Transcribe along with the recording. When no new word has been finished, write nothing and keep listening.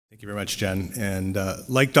Thank you very much, Jen. And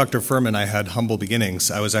like Dr. Furman, I had humble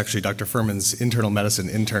beginnings. I was actually Dr. Furman's internal medicine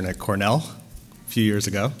intern at Cornell a few years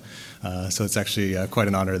ago. So it's actually quite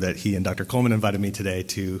an honor that he and Dr. Coleman invited me today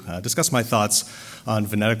to discuss my thoughts on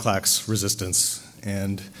Venetoclax resistance.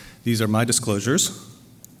 And these are my disclosures.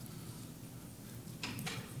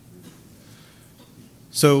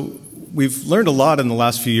 So we've learned a lot in the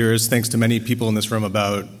last few years, thanks to many people in this room,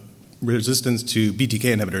 about resistance to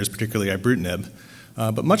BTK inhibitors, particularly ibrutinib.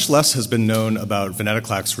 But much less has been known about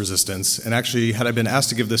Venetoclax resistance. And actually, had I been asked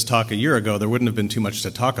to give this talk a year ago, there wouldn't have been too much to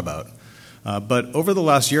talk about. But over the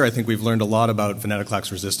last year, I think we've learned a lot about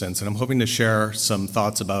Venetoclax resistance, and I'm hoping to share some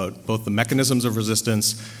thoughts about both the mechanisms of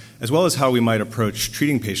resistance as well as how we might approach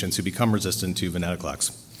treating patients who become resistant to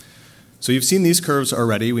Venetoclax. So you've seen these curves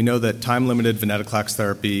already. We know that time-limited Venetoclax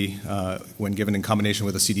therapy, when given in combination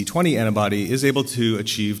with a CD20 antibody, is able to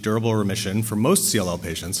achieve durable remission for most CLL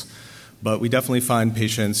patients. But we definitely find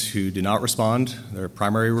patients who do not respond. They're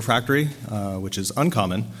primary refractory, which is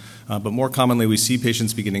uncommon. But more commonly, we see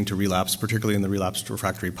patients beginning to relapse, particularly in the relapsed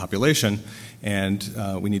refractory population, and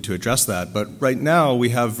we need to address that. But right now, we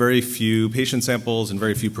have very few patient samples and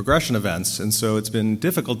very few progression events, and so it's been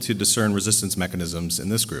difficult to discern resistance mechanisms in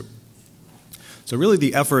this group. So really,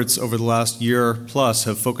 the efforts over the last year plus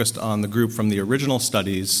have focused on the group from the original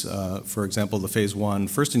studies, for example, the phase 1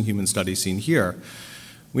 first-in-human study seen here.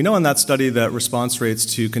 We know in that study that response rates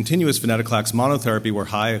to continuous Venetoclax monotherapy were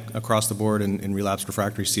high across the board in relapsed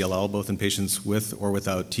refractory CLL, both in patients with or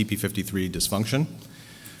without TP53 dysfunction.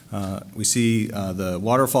 We see the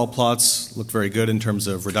waterfall plots look very good in terms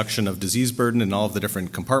of reduction of disease burden in all of the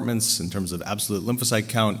different compartments, in terms of absolute lymphocyte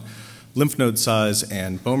count, lymph node size,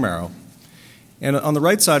 and bone marrow. And on the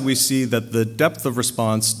right side, we see that the depth of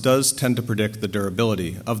response does tend to predict the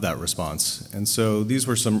durability of that response. And so these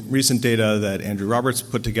were some recent data that Andrew Roberts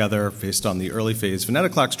put together based on the early phase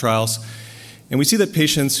Venetoclax trials. And we see that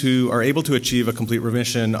patients who are able to achieve a complete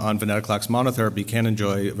remission on Venetoclax monotherapy can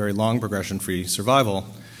enjoy very long progression-free survival.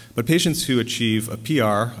 But patients who achieve a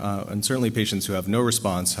PR, and certainly patients who have no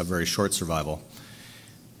response, have very short survival.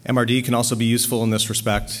 MRD can also be useful in this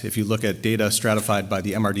respect. If you look at data stratified by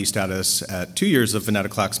the MRD status at 2 years of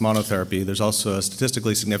Venetoclax monotherapy, there's also a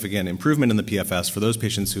statistically significant improvement in the PFS for those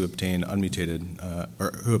patients who obtain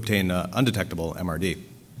undetectable MRD.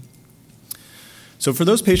 So for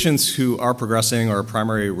those patients who are progressing or are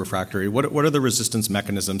primary refractory, what are the resistance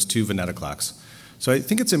mechanisms to Venetoclax? So I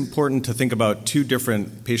think it's important to think about two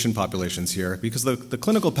different patient populations here because the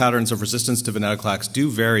clinical patterns of resistance to Venetoclax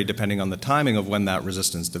do vary depending on the timing of when that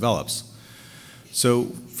resistance develops.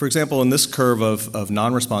 So, for example, in this curve of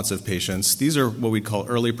non-responsive patients, these are what we'd call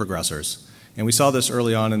early progressors. And we saw this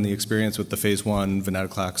early on in the experience with the phase 1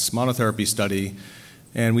 Venetoclax monotherapy study.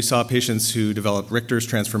 And we saw patients who developed Richter's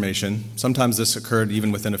transformation. Sometimes this occurred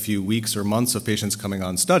even within a few weeks or months of patients coming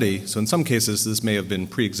on study. So in some cases, this may have been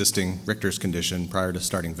pre-existing Richter's condition prior to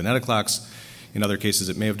starting Venetoclax. In other cases,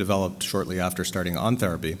 it may have developed shortly after starting on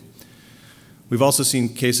therapy. We've also seen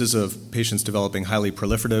cases of patients developing highly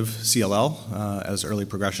proliferative CLL as early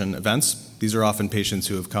progression events. These are often patients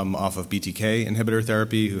who have come off of BTK inhibitor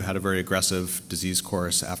therapy, who had a very aggressive disease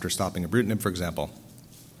course after stopping ibrutinib, for example.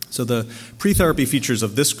 So the pre-therapy features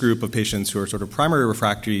of this group of patients who are sort of primary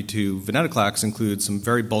refractory to Venetoclax include some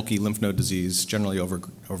very bulky lymph node disease, generally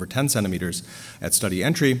over 10 centimeters at study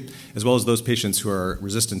entry, as well as those patients who are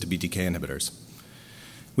resistant to BTK inhibitors.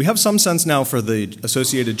 We have some sense now for the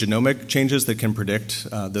associated genomic changes that can predict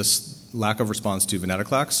this lack of response to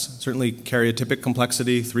Venetoclax. Certainly karyotypic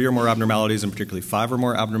complexity, 3 or more abnormalities, and particularly 5 or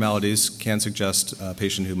more abnormalities, can suggest a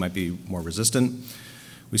patient who might be more resistant.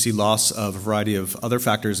 We see loss of a variety of other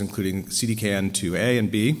factors, including CDKN2A and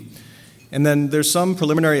B. And then there's some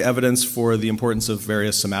preliminary evidence for the importance of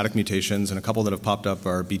various somatic mutations, and a couple that have popped up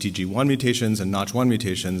are BTG1 mutations and Notch1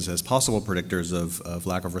 mutations as possible predictors of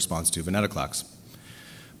lack of response to Venetoclax.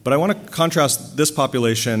 But I want to contrast this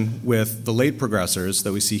population with the late progressors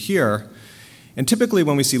that we see here. And typically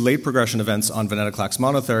when we see late progression events on Venetoclax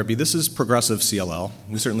monotherapy, this is progressive CLL.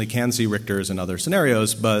 We certainly can see Richter's in other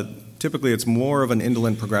scenarios, but typically it's more of an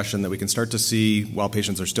indolent progression that we can start to see while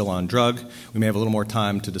patients are still on drug. We may have a little more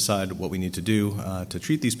time to decide what we need to do to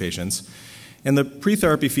treat these patients. And the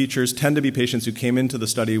pre-therapy features tend to be patients who came into the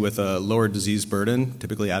study with a lower disease burden,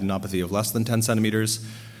 typically adenopathy of less than 10 centimeters.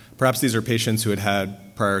 Perhaps these are patients who had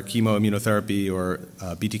had prior chemoimmunotherapy or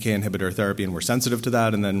BTK inhibitor therapy and were sensitive to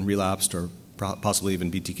that and then relapsed, or possibly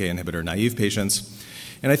even BTK inhibitor naive patients.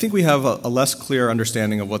 And I think we have a less clear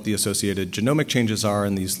understanding of what the associated genomic changes are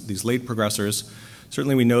in these late progressors.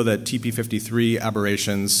 Certainly we know that TP53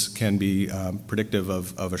 aberrations can be predictive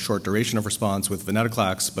of a short duration of response with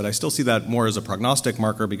Venetoclax, but I still see that more as a prognostic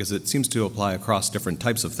marker because it seems to apply across different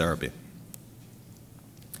types of therapy.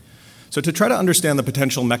 So to try to understand the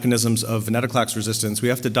potential mechanisms of Venetoclax resistance, we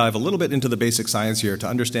have to dive a little bit into the basic science here to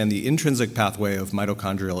understand the intrinsic pathway of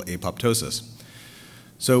mitochondrial apoptosis.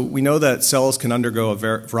 So we know that cells can undergo a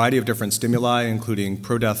variety of different stimuli, including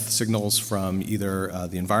pro-death signals from either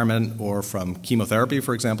the environment or from chemotherapy,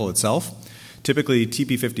 for example, itself. Typically,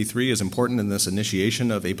 TP53 is important in this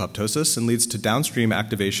initiation of apoptosis and leads to downstream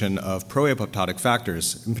activation of pro-apoptotic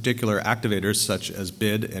factors, in particular activators such as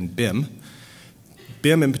BID and BIM.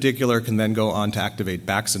 BIM in particular can then go on to activate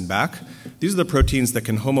BAX and BAC. These are the proteins that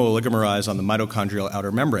can homooligomerize on the mitochondrial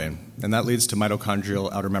outer membrane, and that leads to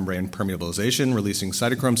mitochondrial outer membrane permeabilization, releasing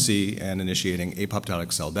cytochrome C and initiating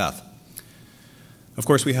apoptotic cell death. Of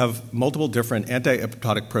course, we have multiple different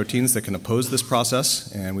anti-apoptotic proteins that can oppose this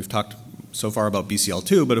process, and we've talked so far about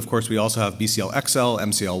BCL2, but of course we also have BCL-XL,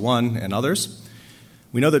 MCL1, and others.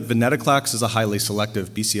 We know that Venetoclax is a highly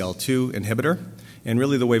selective BCL2 inhibitor. And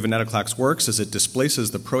really the way Venetoclax works is it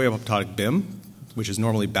displaces the pro-apoptotic BIM, which is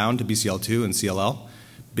normally bound to BCL2 and CLL.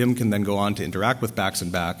 BIM can then go on to interact with BAX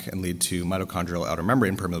and BAC and lead to mitochondrial outer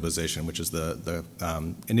membrane permeabilization, which is the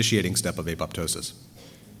initiating step of apoptosis.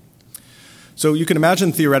 So you can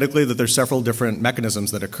imagine theoretically that there's several different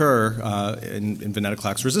mechanisms that occur in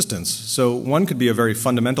Venetoclax resistance. So one could be a very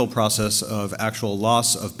fundamental process of actual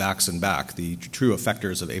loss of BAX and BAC, the true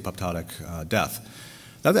effectors of apoptotic death.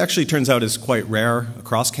 That actually turns out is quite rare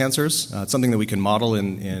across cancers. It's something that we can model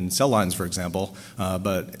in cell lines, for example,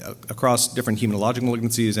 but across different hematologic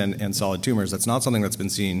malignancies and solid tumors, that's not something that's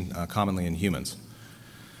been seen commonly in humans.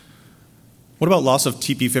 What about loss of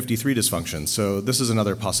TP53 dysfunction? So this is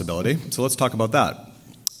another possibility. So let's talk about that.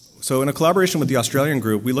 So in a collaboration with the Australian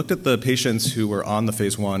group, we looked at the patients who were on the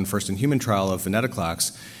phase 1 first-in-human trial of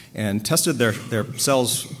Venetoclax and tested their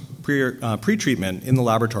cells pre-treatment in the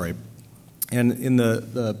laboratory. And in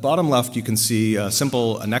the bottom left, you can see a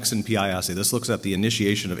simple annexin PI assay. This looks at the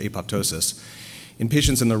initiation of apoptosis. In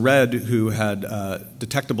patients in the red who had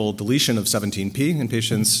detectable deletion of 17p, and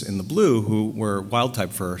patients in the blue who were wild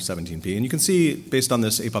type for 17p. And you can see, based on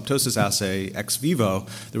this apoptosis assay ex vivo,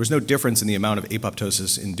 there was no difference in the amount of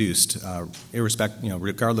apoptosis induced,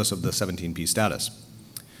 regardless of the 17p status.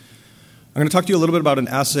 I'm going to talk to you a little bit about an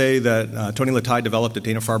assay that Tony Latai developed at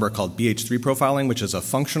Dana-Farber called BH3 profiling, which is a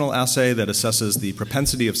functional assay that assesses the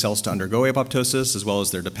propensity of cells to undergo apoptosis as well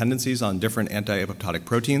as their dependencies on different anti-apoptotic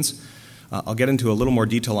proteins. I'll get into a little more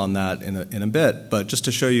detail on that in a bit, but just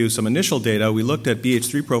to show you some initial data, we looked at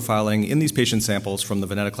BH3 profiling in these patient samples from the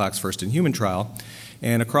Venetoclax first-in-human trial,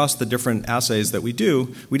 and across the different assays that we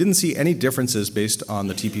do, we didn't see any differences based on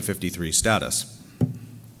the TP53 status.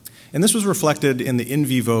 And this was reflected in the in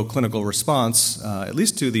vivo clinical response, at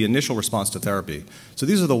least to the initial response to therapy. So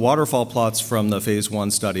these are the waterfall plots from the phase 1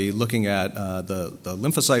 study looking at the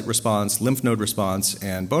lymphocyte response, lymph node response,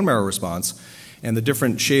 and bone marrow response. And the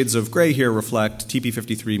different shades of gray here reflect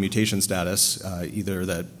TP53 mutation status, either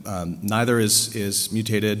that neither is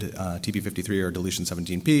mutated, TP53 or deletion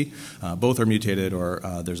 17p, both are mutated, or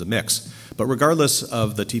there's a mix. But regardless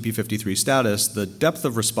of the TP53 status, the depth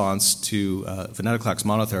of response to Venetoclax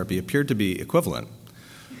monotherapy appeared to be equivalent.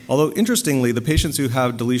 Although, interestingly, the patients who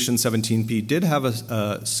have deletion 17p did have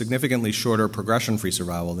a significantly shorter progression-free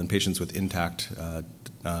survival than patients with intact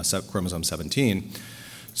chromosome 17.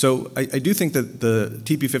 So I do think that the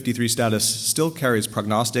TP53 status still carries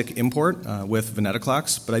prognostic import with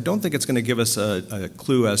Venetoclax, but I don't think it's going to give us a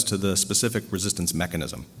clue as to the specific resistance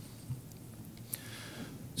mechanism.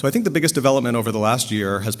 So I think the biggest development over the last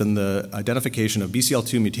year has been the identification of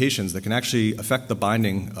BCL2 mutations that can actually affect the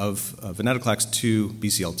binding of Venetoclax to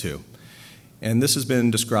BCL2. And this has been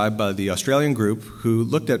described by the Australian group who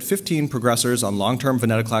looked at 15 progressors on long-term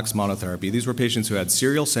Venetoclax monotherapy. These were patients who had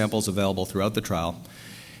serial samples available throughout the trial.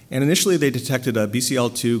 And initially, they detected a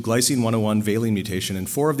BCL2 glycine 101 valine mutation in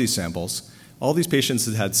 4 of these samples. All these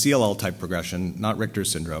patients had CLL-type progression, not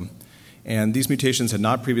Richter's syndrome. And these mutations had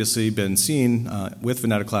not previously been seen with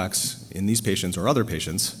Venetoclax in these patients or other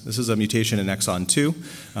patients. This is a mutation in exon 2.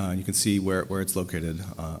 You can see where it's located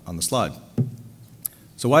on the slide.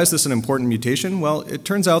 So why is this an important mutation? Well, it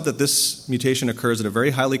turns out that this mutation occurs at a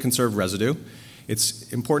very highly conserved residue.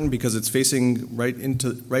 It's important because it's facing right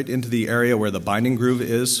into the area where the binding groove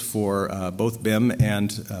is for both BIM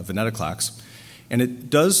and Venetoclax. And it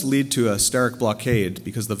does lead to a steric blockade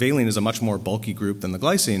because the valine is a much more bulky group than the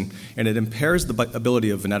glycine, and it impairs the ability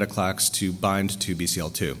of Venetoclax to bind to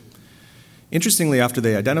BCL2. Interestingly, after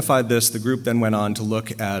they identified this, the group then went on to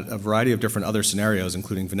look at a variety of different other scenarios,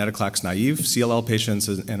 including venetoclax-naive CLL patients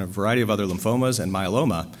and a variety of other lymphomas and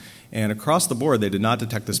myeloma. And across the board, they did not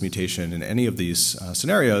detect this mutation in any of these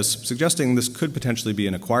scenarios, suggesting this could potentially be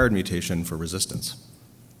an acquired mutation for resistance.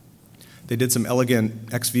 They did some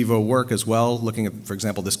elegant ex vivo work as well, looking at, for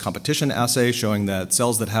example, this competition assay showing that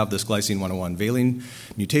cells that have this glycine 101 valine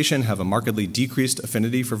mutation have a markedly decreased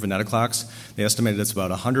affinity for venetoclax. They estimated it's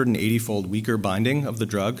about 180-fold weaker binding of the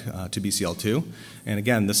drug to BCL2. And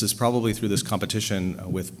again, this is probably through this competition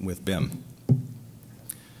with BIM.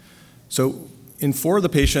 So in 4 of the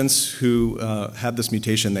patients who had this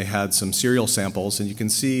mutation, they had some serial samples, and you can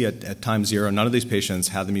see at time 0, none of these patients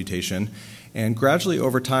had the mutation. And gradually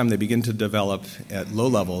over time, they begin to develop at low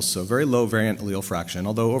levels, so very low variant allele fraction,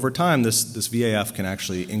 although over time, this VAF can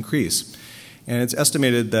actually increase. And it's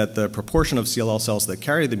estimated that the proportion of CLL cells that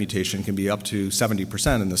carry the mutation can be up to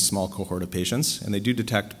 70% in this small cohort of patients, and they do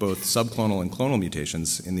detect both subclonal and clonal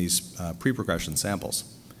mutations in these pre-progression samples.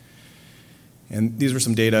 And these were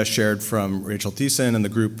some data shared from Rachel Thiessen and the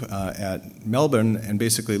group at Melbourne, and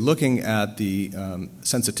basically looking at the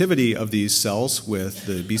sensitivity of these cells with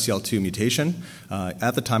the BCL2 mutation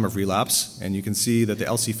at the time of relapse. And you can see that the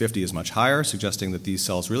LC50 is much higher, suggesting that these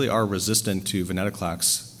cells really are resistant to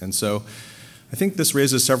venetoclax. And so I think this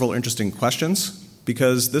raises several interesting questions,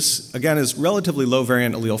 because this, again, is relatively low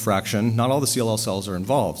variant allele fraction. Not all the CLL cells are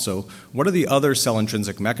involved. So what are the other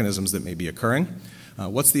cell-intrinsic mechanisms that may be occurring?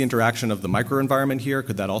 What's the interaction of the microenvironment here?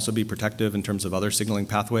 Could that also be protective in terms of other signaling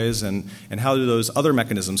pathways? And how do those other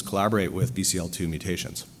mechanisms collaborate with BCL2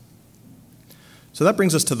 mutations? So that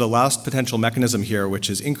brings us to the last potential mechanism here, which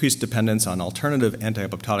is increased dependence on alternative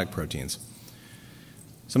anti-apoptotic proteins.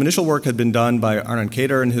 Some initial work had been done by Arnon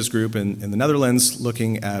Kater and his group in the Netherlands,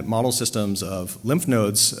 looking at model systems of lymph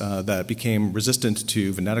nodes that became resistant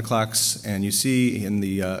to venetoclax. And you see in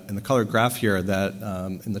the colored graph here that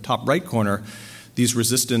in the top right corner, these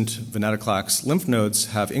resistant venetoclax lymph nodes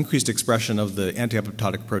have increased expression of the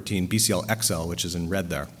anti-apoptotic protein BCL-XL, which is in red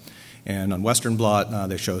there. And on Western blot,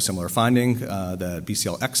 they show similar finding that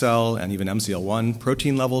BCL-XL and even MCL1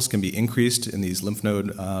 protein levels can be increased in these lymph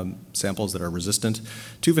node samples that are resistant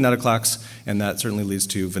to venetoclax, and that certainly leads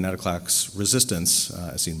to venetoclax resistance,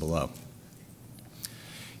 as seen below.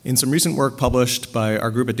 In some recent work published by our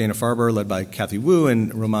group at Dana-Farber, led by Kathy Wu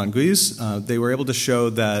and Roman Guiz, they were able to show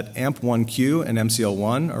that AMP1Q and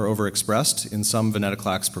MCL1 are overexpressed in some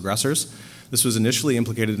venetoclax progressors. This was initially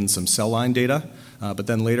implicated in some cell line data, but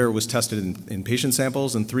then later was tested in patient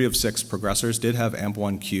samples, and 3 of 6 progressors did have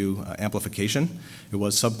AMP1Q amplification. It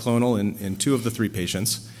was subclonal in 2 of the 3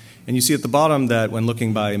 patients. And you see at the bottom that when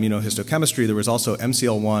looking by immunohistochemistry, there was also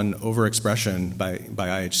MCL1 overexpression by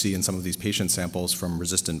IHC in some of these patient samples from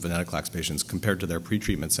resistant venetoclax patients compared to their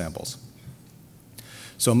pretreatment samples.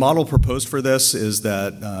 So a model proposed for this is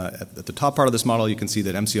that at the top part of this model, you can see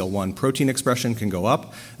that MCL1 protein expression can go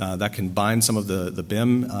up. That can bind some of the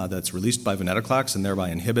BIM that's released by venetoclax and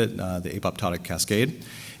thereby inhibit the apoptotic cascade.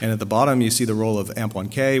 And at the bottom, you see the role of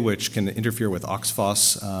AMP1K, which can interfere with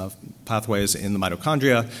OXPHOS pathways in the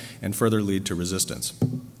mitochondria and further lead to resistance.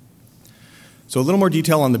 So a little more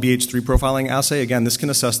detail on the BH3 profiling assay. Again, this can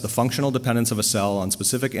assess the functional dependence of a cell on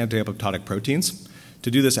specific anti-apoptotic proteins. To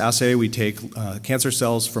do this assay, we take cancer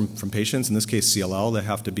cells from patients, in this case CLL, that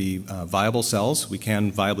have to be viable cells. We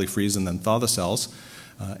can viably freeze and then thaw the cells.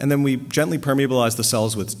 And then we gently permeabilize the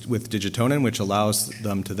cells with digitonin, which allows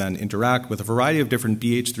them to then interact with a variety of different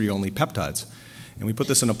BH3-only peptides. And we put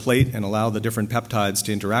this in a plate and allow the different peptides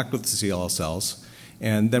to interact with the CLL cells.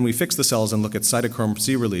 And then we fix the cells and look at cytochrome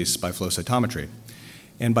C release by flow cytometry.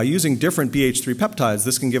 And by using different BH3 peptides,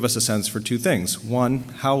 this can give us a sense for 2 things. 1,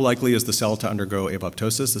 how likely is the cell to undergo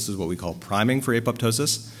apoptosis? This is what we call priming for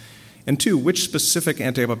apoptosis. And 2, which specific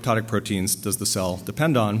anti-apoptotic proteins does the cell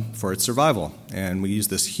depend on for its survival? And we use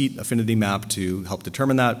this heat affinity map to help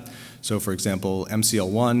determine that. So, for example,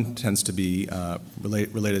 MCL1 tends to be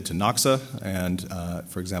related to NOXA, and,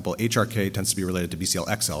 for example, HRK tends to be related to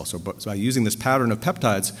BCL-XL. So by using this pattern of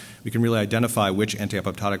peptides, we can really identify which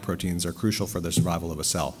anti-apoptotic proteins are crucial for the survival of a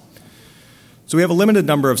cell. So we have a limited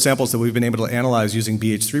number of samples that we've been able to analyze using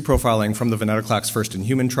BH3 profiling from the venetoclax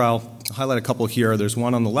first-in-human trial. I'll highlight a couple here. There's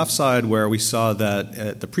one on the left side where we saw that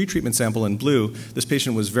at the pretreatment sample in blue, this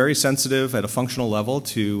patient was very sensitive at a functional level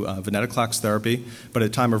to venetoclax therapy, but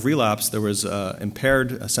at time of relapse, there was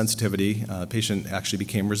impaired sensitivity. The patient actually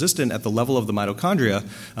became resistant at the level of the mitochondria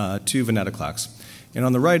to venetoclax. And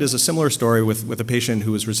on the right is a similar story with a patient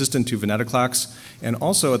who was resistant to Venetoclax. And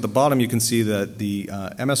also at the bottom, you can see that the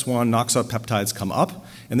MS1 knocks out peptides come up.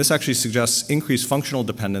 And this actually suggests increased functional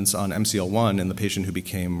dependence on MCL1 in the patient who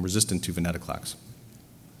became resistant to Venetoclax.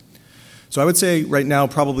 So I would say right now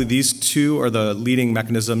probably these two are the leading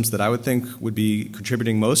mechanisms that I would think would be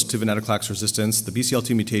contributing most to Venetoclax resistance, the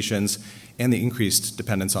BCL2 mutations and the increased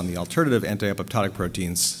dependence on the alternative anti-apoptotic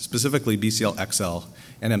proteins, specifically BCL-XL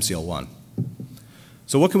and MCL1.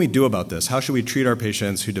 So what can we do about this? How should we treat our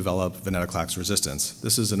patients who develop Venetoclax resistance?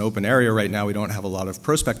 This is an open area right now. We don't have a lot of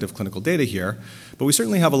prospective clinical data here, but we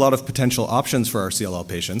certainly have a lot of potential options for our CLL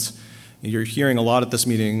patients. You're hearing a lot at this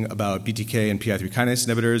meeting about BTK and PI3 kinase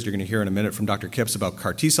inhibitors. You're going to hear in a minute from Dr. Kipps about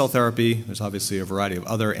CAR T-cell therapy. There's obviously a variety of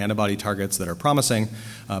other antibody targets that are promising,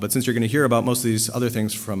 but since you're going to hear about most of these other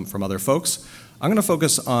things from other folks, I'm going to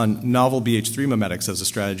focus on novel BH3 mimetics as a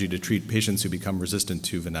strategy to treat patients who become resistant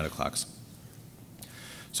to Venetoclax.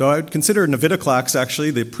 So I would consider Venetoclax,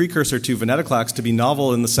 actually, the precursor to Venetoclax, to be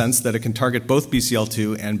novel in the sense that it can target both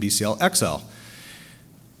BCL2 and BCL-XL.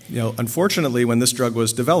 Unfortunately, when this drug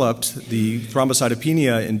was developed, the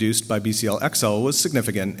thrombocytopenia induced by BCL-XL was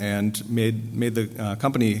significant and made the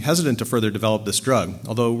company hesitant to further develop this drug,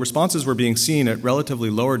 although responses were being seen at relatively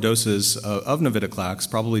lower doses of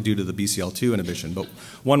Venetoclax, probably due to the BCL2 inhibition. But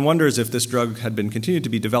one wonders if this drug had been continued to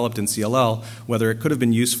be developed in CLL, whether it could have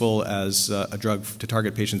been useful as a drug to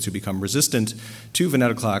target patients who become resistant to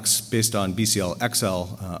Venetoclax based on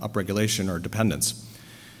BCL-XL upregulation or dependence.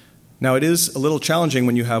 Now, it is a little challenging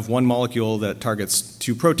when you have one molecule that targets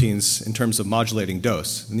two proteins in terms of modulating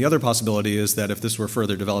dose. And the other possibility is that if this were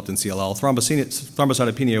further developed in CLL,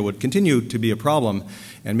 thrombocytopenia would continue to be a problem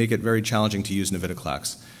and make it very challenging to use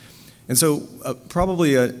Venetoclax. And so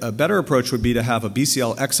probably a better approach would be to have a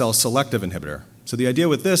BCL-XL selective inhibitor. So the idea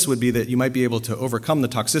with this would be that you might be able to overcome the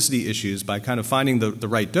toxicity issues by kind of finding the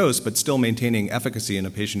right dose, but still maintaining efficacy in a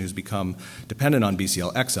patient who's become dependent on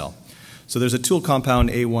BCL-XL. So there's a tool compound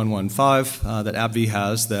A115 that AbbVie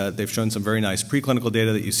has that they've shown some very nice preclinical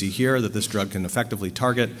data that you see here that this drug can effectively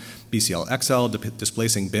target BCL-XL,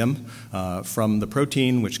 displacing BIM from the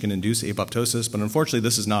protein, which can induce apoptosis. But unfortunately,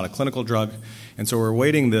 this is not a clinical drug. And so we're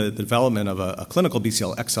awaiting the development of a clinical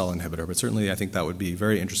BCL-XL inhibitor. But certainly, I think that would be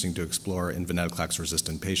very interesting to explore in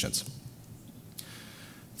Venetoclax-resistant patients.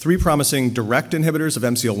 Three promising direct inhibitors of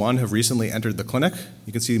MCL1 have recently entered the clinic.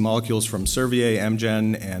 You can see molecules from Servier,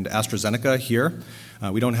 Amgen, and AstraZeneca here.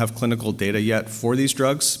 We don't have clinical data yet for these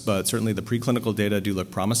drugs, but certainly the preclinical data do look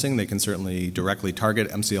promising. They can certainly directly target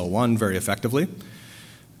MCL1 very effectively.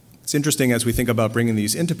 It's interesting as we think about bringing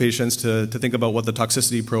these into patients to think about what the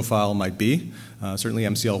toxicity profile might be. Certainly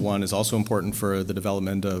MCL1 is also important for the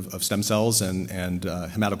development of stem cells and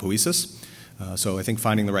hematopoiesis. So I think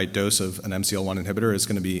finding the right dose of an MCL1 inhibitor is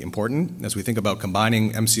going to be important. As we think about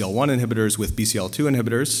combining MCL1 inhibitors with BCL2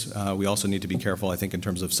 inhibitors, we also need to be careful, I think, in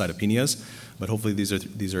terms of cytopenias. But hopefully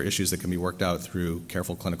these are issues that can be worked out through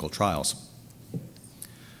careful clinical trials.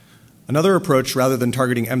 Another approach, rather than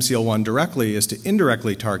targeting MCL1 directly, is to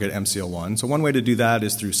indirectly target MCL1. So one way to do that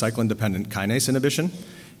is through cyclin-dependent kinase inhibition.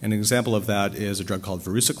 An example of that is a drug called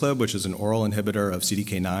Verusiclib, which is an oral inhibitor of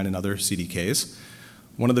CDK9 and other CDKs.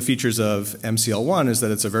 One of the features of MCL1 is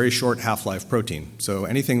that it's a very short half-life protein. So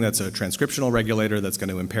anything that's a transcriptional regulator that's going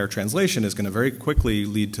to impair translation is going to very quickly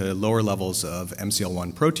lead to lower levels of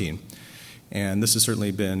MCL1 protein. And this has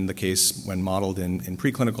certainly been the case when modeled in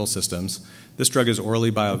preclinical systems. This drug is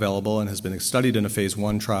orally bioavailable and has been studied in a phase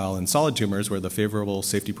 1 trial in solid tumors where the favorable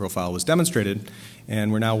safety profile was demonstrated.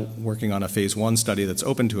 And we're now working on a phase 1 study that's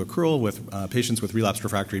open to accrual with patients with relapsed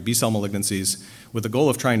refractory B-cell malignancies with the goal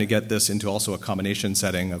of trying to get this into also a combination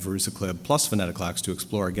setting of Verusiclib plus Venetoclax to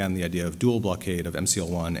explore, again, the idea of dual blockade of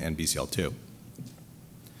MCL1 and BCL2.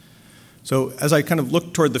 So as I kind of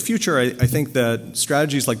look toward the future, I think that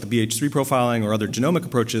strategies like the BH3 profiling or other genomic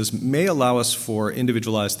approaches may allow us for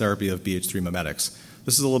individualized therapy of BH3 mimetics.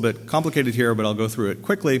 This is a little bit complicated here, but I'll go through it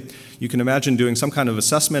quickly. You can imagine doing some kind of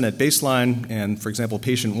assessment at baseline, and for example,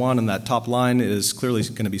 patient 1 on that top line is clearly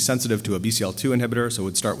going to be sensitive to a BCL2 inhibitor, so it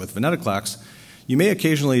would start with Venetoclax. You may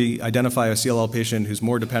occasionally identify a CLL patient who's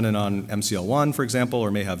more dependent on MCL1, for example,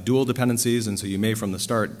 or may have dual dependencies, and so you may from the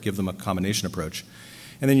start give them a combination approach.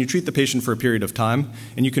 And then you treat the patient for a period of time,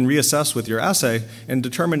 and you can reassess with your assay and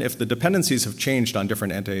determine if the dependencies have changed on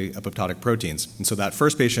different anti-apoptotic proteins. And so that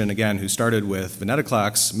first patient, again, who started with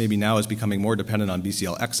Venetoclax, maybe now is becoming more dependent on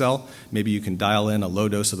BCL-XL. Maybe you can dial in a low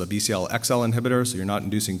dose of a BCL-XL inhibitor, so you're not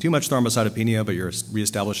inducing too much thrombocytopenia, but you're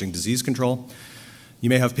reestablishing disease control. You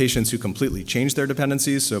may have patients who completely change their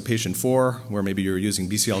dependencies. So patient 4, where maybe you're using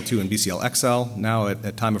BCL2 and BCL-XL, now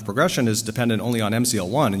at time of progression is dependent only on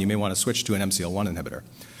MCL1, and you may want to switch to an MCL1 inhibitor.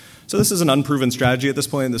 So this is an unproven strategy at this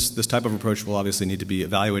point. This type of approach will obviously need to be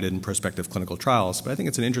evaluated in prospective clinical trials, but I think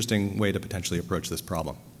it's an interesting way to potentially approach this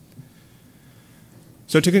problem.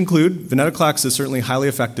 So to conclude, Venetoclax is certainly highly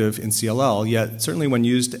effective in CLL, yet certainly when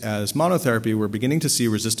used as monotherapy, we're beginning to see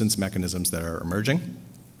resistance mechanisms that are emerging.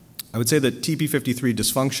 I would say that TP53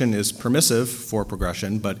 dysfunction is permissive for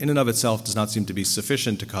progression, but in and of itself does not seem to be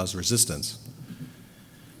sufficient to cause resistance.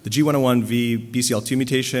 The G101V BCL2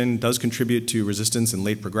 mutation does contribute to resistance in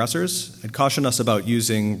late progressors. I'd caution us about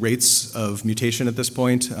using rates of mutation at this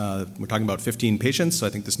point. We're talking about 15 patients, so I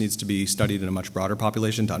think this needs to be studied in a much broader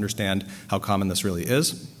population to understand how common this really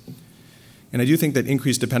is. And I do think that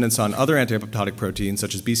increased dependence on other anti-apoptotic proteins,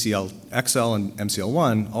 such as BCL-XL and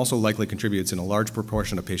MCL1, also likely contributes in a large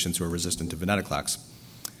proportion of patients who are resistant to Venetoclax.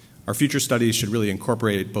 Our future studies should really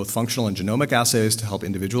incorporate both functional and genomic assays to help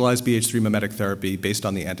individualize BH3 mimetic therapy based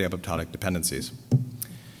on the anti-apoptotic dependencies.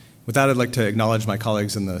 With that, I'd like to acknowledge my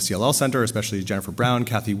colleagues in the CLL Center, especially Jennifer Brown,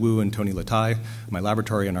 Kathy Wu, and Tony Latai, my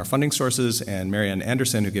laboratory and our funding sources, and Marianne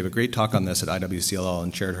Anderson, who gave a great talk on this at IWCLL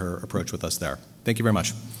and shared her approach with us there. Thank you very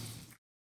much.